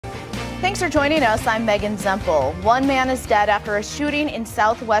Thanks for joining us. I'm Megan Zempel. One man is dead after a shooting in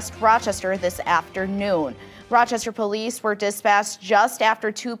southwest Rochester this afternoon. Rochester police were dispatched just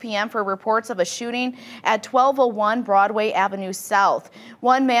after 2 p.m. for reports of a shooting at 1201 Broadway Avenue South.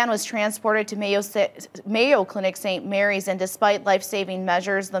 One man was transported to Mayo Clinic St. Mary's, and despite life-saving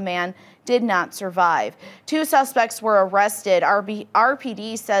measures, the man did not survive. 2 suspects were arrested.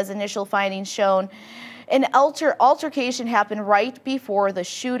 RPD says initial findings shown an altercation happened right before the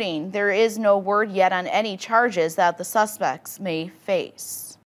shooting. There is no word yet on any charges that the suspects may face.